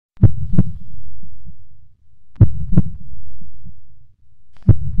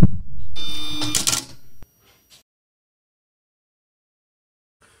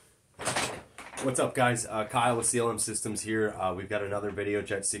What's up, guys? Kyle with CLM Systems here. We've got another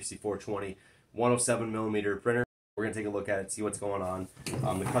Videojet 6420 107mm printer. We're going to take a look at it, see what's going on.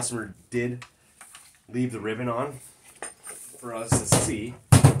 The customer did leave the ribbon on for us to see.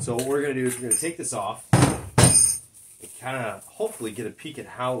 So what we're going to do is we're going to take this off and kind of hopefully get a peek at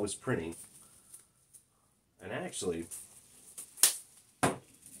how it was printing. And actually, I'm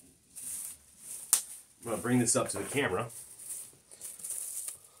going to bring this up to the camera.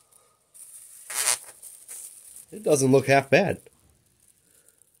 It doesn't look half bad.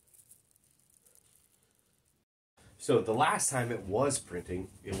 So the last time it was printing,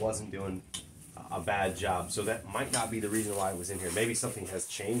 it wasn't doing a bad job. So that might not be the reason why it was in here. Maybe something has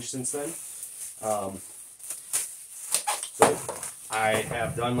changed since then. So I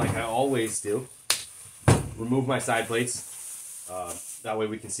have done like I always do. Remove my side plates. That way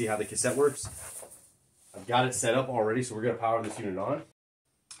we can see how the cassette works. I've got it set up already, so we're going to power this unit on.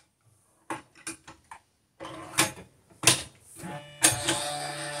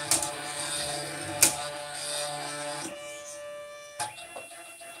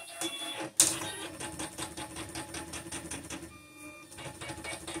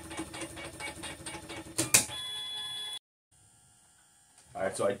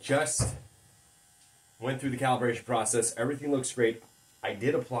 Alright, so I just went through the calibration process. Everything looks great. I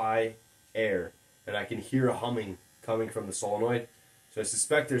did apply air, and I can hear a humming coming from the solenoid. So I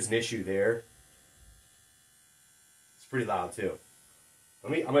suspect there's an issue there. It's pretty loud too.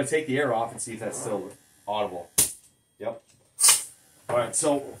 I'm going to take the air off and see if that's still audible. Yep. Alright,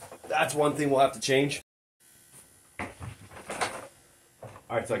 so that's one thing we'll have to change.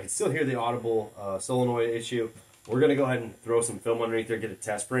 Alright, so I can still hear the audible solenoid issue. We're going to go ahead and throw some film underneath there, get a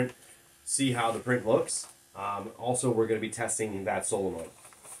test print, see how the print looks. Also, we're going to be testing that solenoid.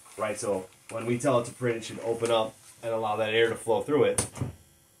 Right, so when we tell it to print, it should open up and allow that air to flow through it.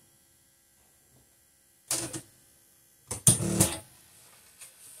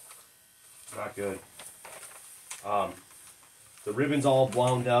 Not good. The ribbon's all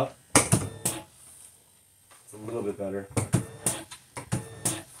wound up. It's a little bit better.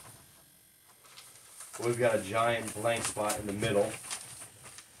 We've got a giant blank spot in the middle,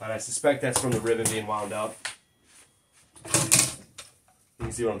 and I suspect that's from the ribbon being wound up. You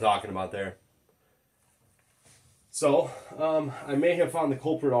can see what I'm talking about there. So, I may have found the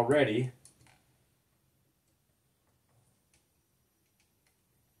culprit already.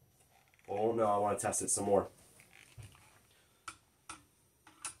 Oh no, I want to test it some more.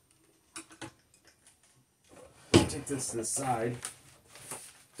 Take this to the side.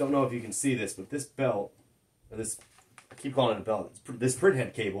 Don't know if you can see this, but this belt, or this, I keep calling it a belt, this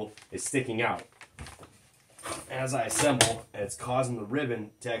printhead cable is sticking out. As I assemble, and it's causing the ribbon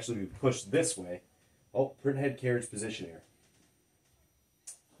to actually be pushed this way. Oh, printhead carriage position here.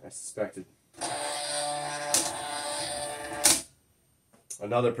 I suspected.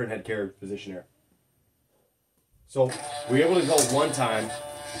 Another printhead carriage position here. So, we were able to go one time,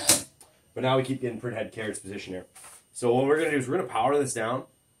 but now we keep getting printhead carriage position here. So what we're going to do is we're going to power this down.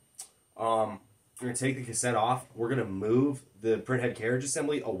 We're going to take the cassette off. We're going to move the printhead carriage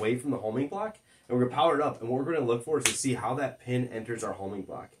assembly away from the homing block, and we're going to power it up. And what we're going to look for is to see how that pin enters our homing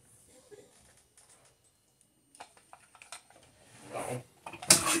block. Uh-oh.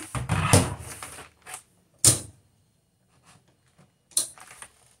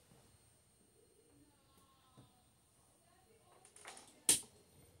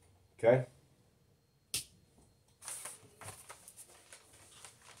 Okay.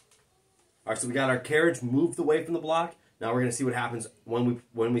 All right, so we got our carriage moved away from the block. Now we're going to see what happens when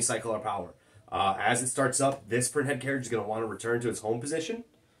we cycle our power. As it starts up, this printhead carriage is going to want to return to its home position.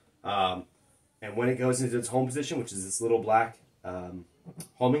 And when it goes into its home position, which is this little black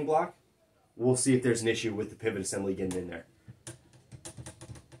homing block, we'll see if there's an issue with the pivot assembly getting in there.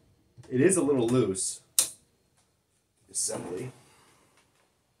 It is a little loose. Assembly.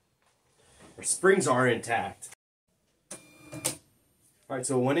 Our springs are intact. All right,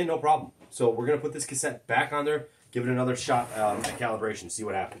 so it went in, no problem. So we're going to put this cassette back on there, give it another shot at calibration, see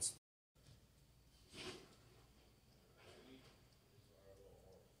what happens.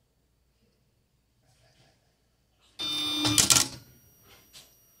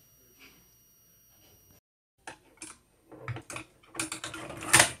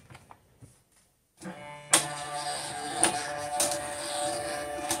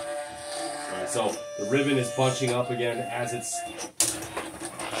 All right, so the ribbon is bunching up again as it's...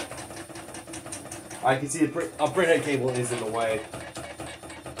 I can see a printhead cable is in the way.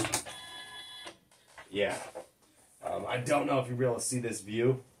 Yeah. I don't know if you'll be able to see this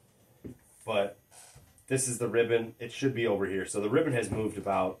view, but this is the ribbon. It should be over here. So the ribbon has moved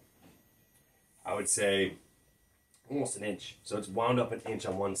about would say almost an inch. So it's wound up an inch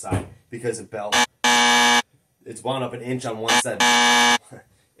on one side because the belt. It's wound up an inch on one side.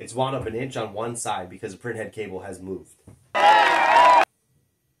 It's wound up an inch on one side because the printhead cable has moved.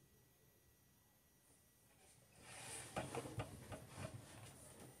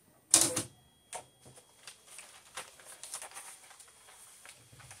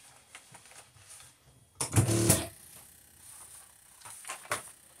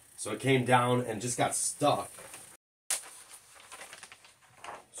 So it came down and just got stuck.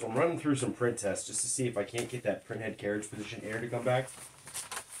 So I'm running through some print tests just to see if I can't get that printhead carriage position air to come back.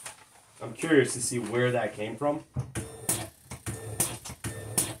 I'm curious to see where that came from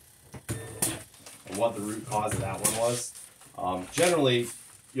and what the root cause of that one was. Generally,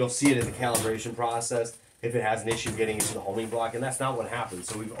 you'll see it in the calibration process if it has an issue getting into the homing block, and that's not what happened.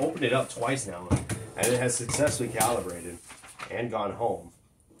 So we've opened it up twice now, and it has successfully calibrated and gone home.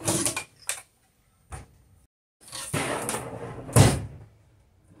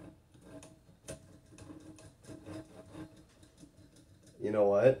 You know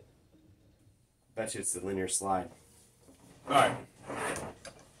what? Bet you it's the linear slide. Alright.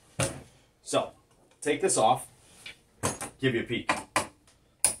 So, take this off. Give you a peek.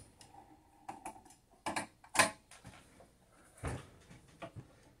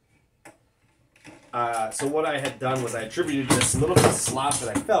 So what I had done was I attributed this little bit of slop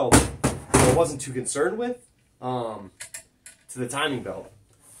that I felt that I wasn't too concerned with to the timing belt.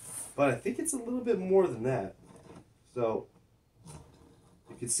 But I think it's a little bit more than that. So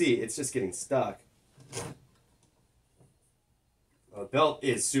you can see it's just getting stuck. The belt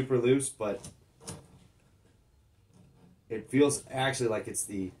is super loose, but it feels actually like it's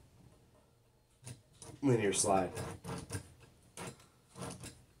the linear slide.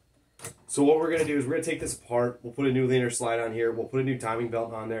 So what we're going to do is we're going to take this apart. We'll put a new linear slide on here. We'll put a new timing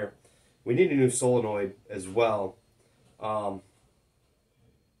belt on there. We need a new solenoid as well. The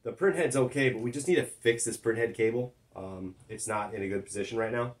print head's okay, but we just need to fix this print head cable. It's not in a good position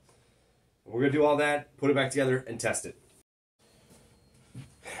right now. We're going to do all that, put it back together, and test it.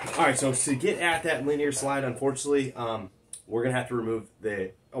 Alright, so to get at that linear slide, unfortunately, we're going to have to remove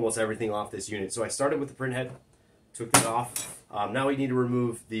almost everything off this unit. So I started with the print head, took that off. Now we need to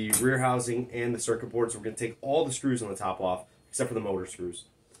remove the rear housing and the circuit board, so we're going to take all the screws on the top off, except for the motor screws.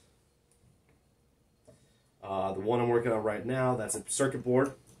 The one I'm working on right now, that's a circuit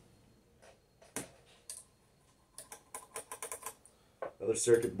board. Another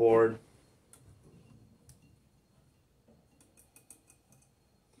circuit board.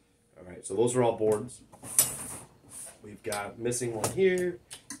 Alright, so those are all boards. We've got missing one here,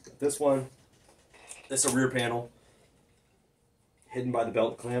 this one. This is a rear panel, hidden by the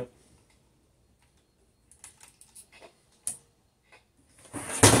belt clamp.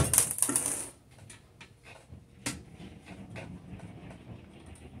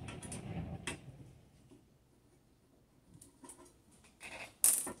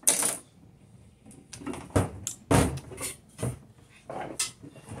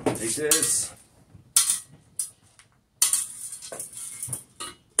 Take this.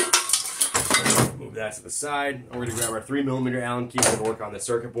 Move that to the side. And we're going to grab our 3mm Allen key. We're going to work on the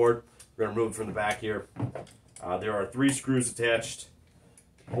circuit board. We're going to remove it from the back here. There are 3 screws attached to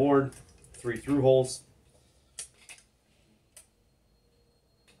the board, 3 through holes.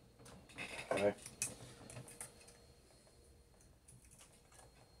 Okay.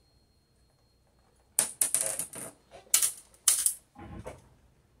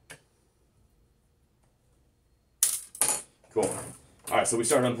 Cool. Alright, so we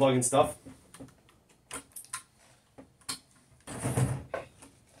start unplugging stuff.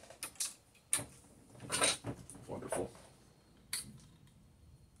 Wonderful.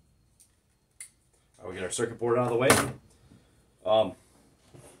 We'll get our circuit board out of the way.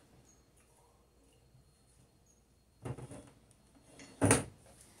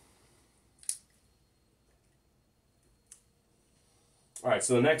 Alright,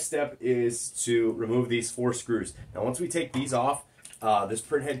 so the next step is to remove these 4 screws. Now once we take these off, this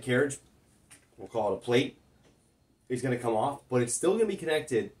print head carriage, we'll call it a plate, is going to come off, but it's still going to be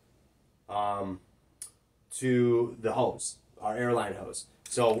connected to the hose, our airline hose.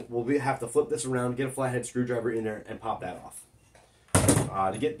 So we'll have to flip this around, get a flathead screwdriver in there, and pop that off.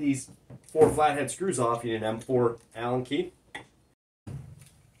 To get these 4 flathead screws off, you need an M4 Allen key.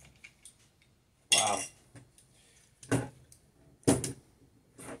 Wow.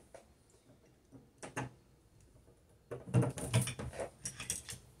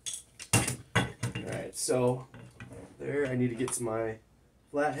 Alright, so there, I need to get to my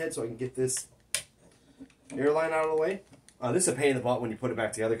flathead so I can get this airline out of the way. This is a pain in the butt when you put it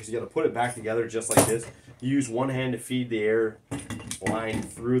back together because you got to put it back together just like this. You use one hand to feed the air line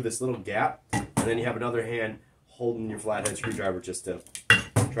through this little gap, and then you have another hand holding your flathead screwdriver just to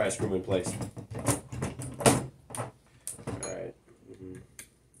try to screw them in place. Alright,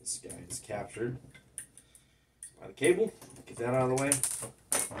 this guy is captured by the cable. Get that out of the way.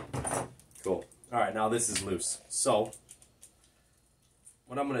 Cool. Alright, now this is loose. So,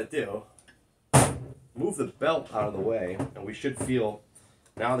 what I'm going to do, move the belt out of the way, and we should feel,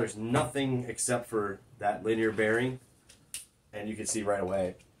 now there's nothing except for that linear bearing, and you can see right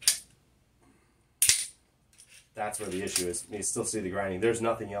away, that's where the issue is. You still see the grinding. There's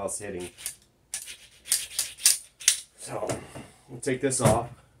nothing else hitting. So, we'll take this off.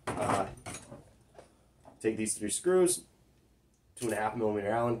 Take these 3 screws, 2.5 millimeter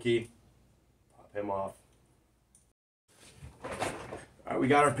Allen key, pop him off. Alright, we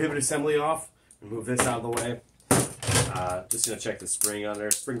got our pivot assembly off. Move this out of the way. Just going to check the spring on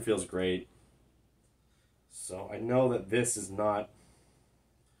there. Spring feels great. So I know that this is not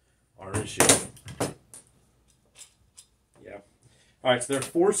our issue. Yeah. Alright, so there are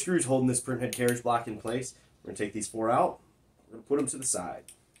 4 screws holding this printhead carriage block in place. We're going to take these 4 out. We're going to put them to the side.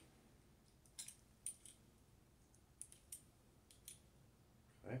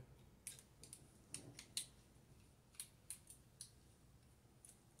 Okay.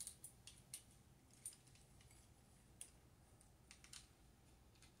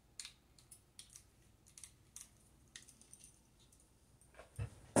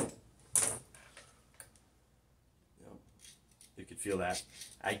 You could feel that.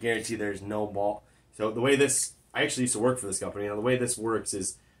 I guarantee there's no ball. So the way this, I actually used to work for this company. Now the way this works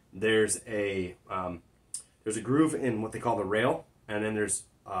is there's a groove in what they call the rail, and then there's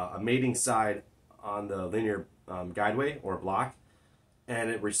a mating side on the linear guideway or block,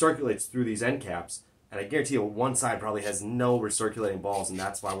 and it recirculates through these end caps. And I guarantee you one side probably has no recirculating balls, and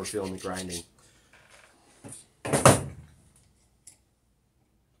that's why we're feeling the grinding.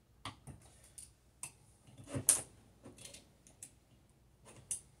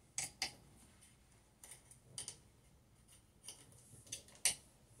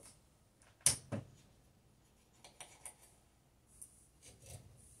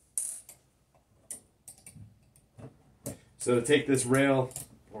 So to take this rail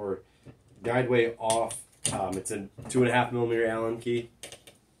or guideway off, it's a 2.5 millimeter Allen key.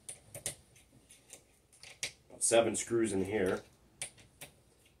 7 screws in here.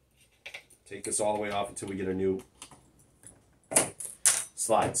 Take this all the way off until we get a new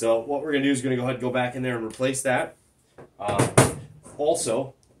slide. So what we're going to do is going to go ahead and go back in there and replace that.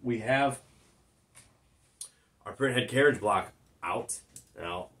 Also, we have our printhead carriage block out.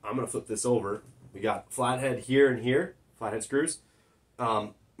 Now, I'm going to flip this over. We got flathead here and here. Flathead screws.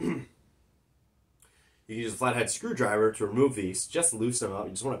 You can use a flathead screwdriver to remove these. Just loosen them up.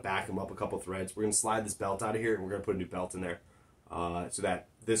 You just want to back them up a couple threads. We're going to slide this belt out of here, and we're going to put a new belt in there so that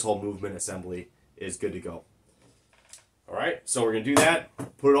this whole movement assembly is good to go. All right, so we're going to do that.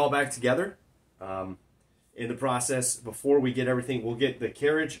 Put it all back together. In the process, before we get everything, we'll get the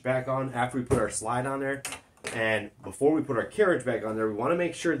carriage back on after we put our slide on there. And before we put our carriage back on there, we want to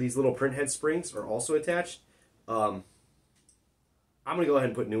make sure these little printhead springs are also attached. I'm going to go ahead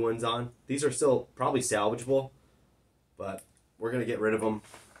and put new ones on. These are still probably salvageable, but we're going to get rid of them.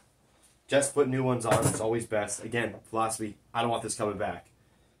 Just put new ones on. It's always best. Again, philosophy, I don't want this coming back.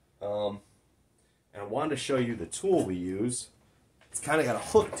 And I wanted to show you the tool we use. It's kind of got a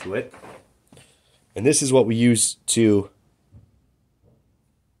hook to it. And this is what we use to...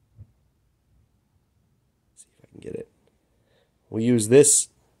 see if I can get it. We use this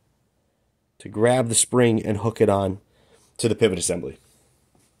to grab the spring and hook it on to the pivot assembly.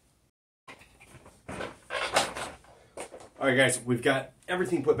 Alright guys, we've got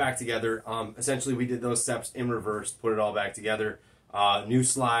everything put back together. Essentially we did those steps in reverse, put it all back together. New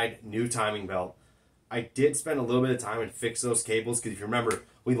slide, new timing belt. I did spend a little bit of time and fix those cables because if you remember,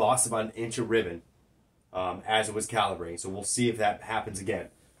 we lost about 1 inch of ribbon as it was calibrating. So we'll see if that happens again.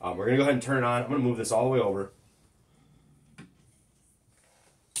 We're going to go ahead and turn it on. I'm going to move this all the way over.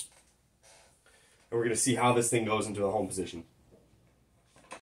 And we're going to see how this thing goes into the home position.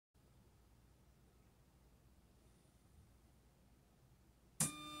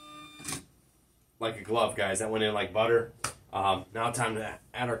 Like a glove, guys. That went in like butter. Now time to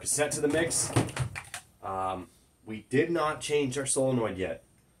add our cassette to the mix. We did not change our solenoid yet.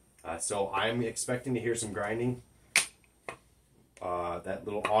 So I'm expecting to hear some grinding. That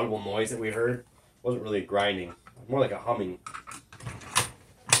little audible noise that we heard wasn't really grinding. More like a humming.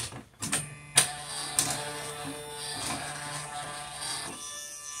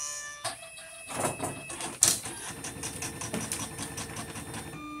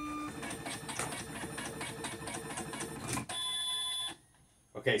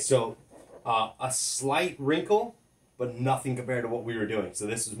 Okay, so a slight wrinkle, but nothing compared to what we were doing. So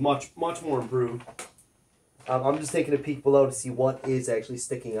this is much more improved. I'm just taking a peek below to see what is actually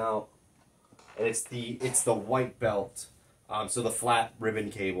sticking out, and it's the white belt. So the flat ribbon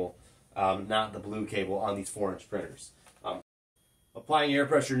cable, not the blue cable on these 4-inch printers. Applying air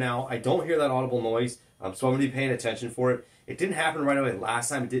pressure now. I don't hear that audible noise, so I'm going to be paying attention for it. It didn't happen right away last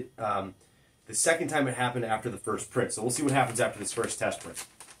time. It did. The second time it happened after the first print. So we'll see what happens after this first test print.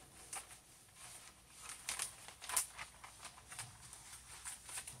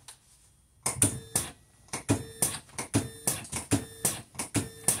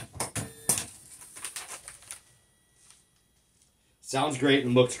 Sounds great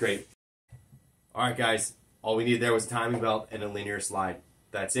and looks great. All right, guys. All we needed there was a timing belt and a linear slide.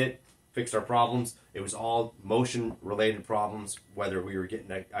 That's it. Fixed our problems. It was all motion-related problems, whether we were getting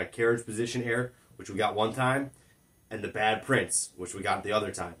a carriage position error, which we got one time, and the bad prints, which we got the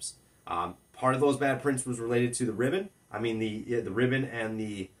other times. Part of those bad prints was related to the ribbon. I mean, the ribbon and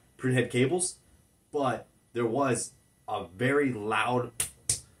the printhead cables, but there was a very loud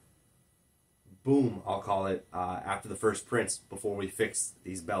boom, I'll call it, after the first prints before we fixed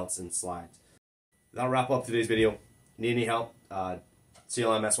these belts and slides. That'll wrap up today's video. Need any help?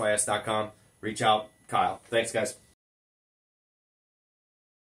 CLMSYS.com. Reach out. Kyle. Thanks, guys.